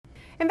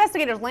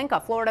Investigators link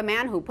a Florida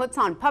man who puts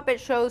on puppet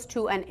shows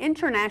to an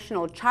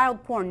international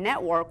child porn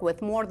network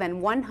with more than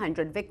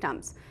 100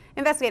 victims.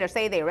 Investigators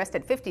say they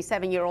arrested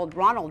 57-year-old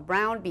Ronald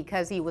Brown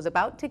because he was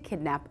about to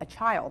kidnap a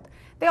child.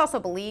 They also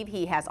believe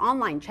he has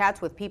online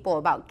chats with people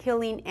about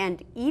killing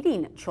and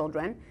eating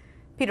children.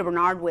 Peter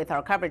Bernard with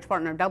our coverage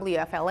partner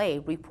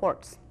WFLA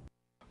reports.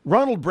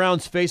 Ronald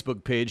Brown's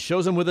Facebook page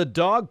shows him with a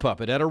dog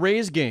puppet at a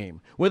Rays game,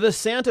 with a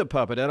Santa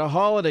puppet at a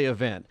holiday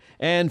event,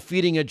 and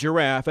feeding a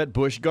giraffe at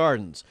Busch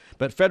Gardens.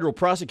 But federal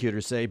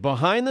prosecutors say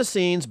behind the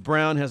scenes,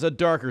 Brown has a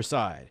darker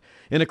side.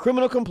 In a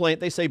criminal complaint,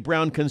 they say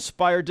Brown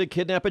conspired to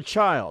kidnap a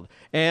child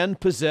and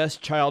possess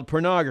child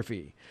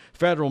pornography.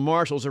 Federal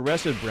marshals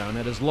arrested Brown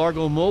at his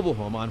Largo mobile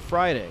home on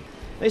Friday.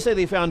 They say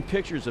they found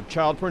pictures of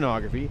child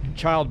pornography,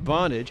 child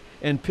bondage,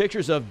 and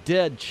pictures of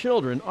dead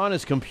children on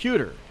his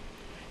computer.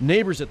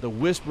 Neighbors at the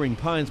Whispering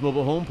Pines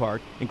mobile home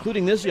park,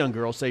 including this young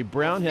girl, say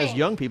Brown has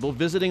young people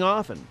visiting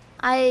often.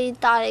 I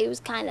thought it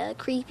was kind of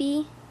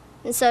creepy,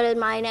 and so did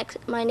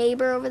my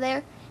neighbor over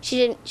there.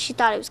 She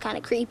thought it was kind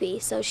of creepy,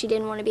 so she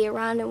didn't want to be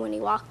around him when he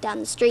walked down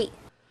the street.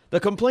 The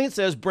complaint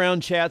says Brown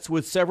chats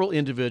with several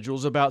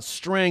individuals about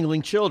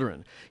strangling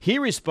children. He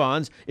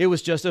responds it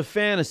was just a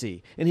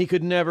fantasy, and he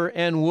could never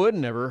and would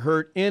never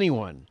hurt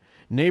anyone.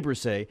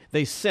 Neighbors say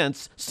they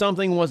sense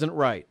something wasn't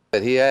right.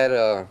 He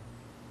had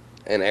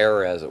an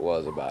error, as it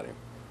was, about him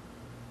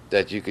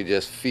that you could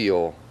just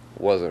feel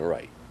wasn't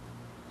right.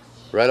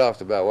 Right off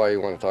the bat, why you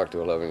want to talk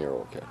to an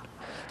 11-year-old kid?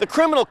 The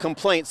criminal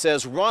complaint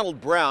says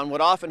Ronald Brown would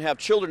often have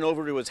children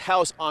over to his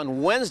house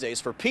on Wednesdays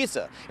for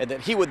pizza, and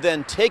that he would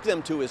then take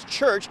them to his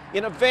church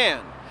in a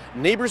van.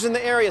 Neighbors in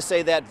the area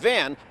say that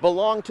van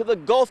belonged to the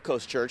Gulf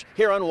Coast Church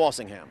here on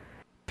Walsingham.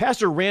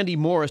 Pastor Randy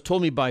Morris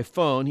told me by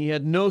phone he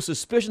had no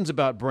suspicions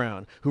about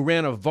Brown, who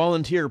ran a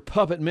volunteer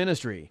puppet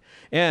ministry.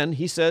 And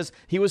he says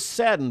he was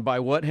saddened by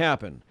what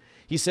happened.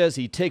 He says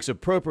he takes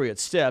appropriate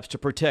steps to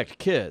protect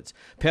kids.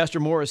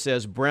 Pastor Morris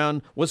says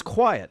Brown was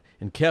quiet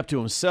and kept to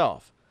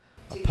himself.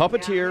 A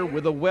puppeteer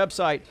with a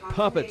website,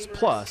 Puppets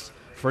Plus.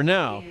 For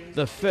now,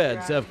 the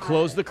feds have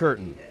closed the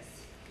curtain.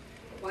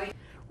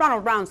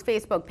 Ronald Brown's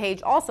Facebook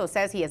page also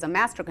says he is a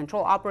master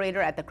control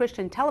operator at the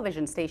Christian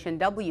television station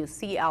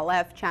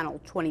WCLF Channel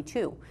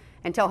 22.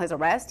 Until his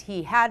arrest,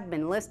 he had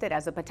been listed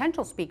as a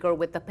potential speaker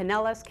with the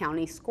Pinellas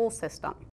County school system.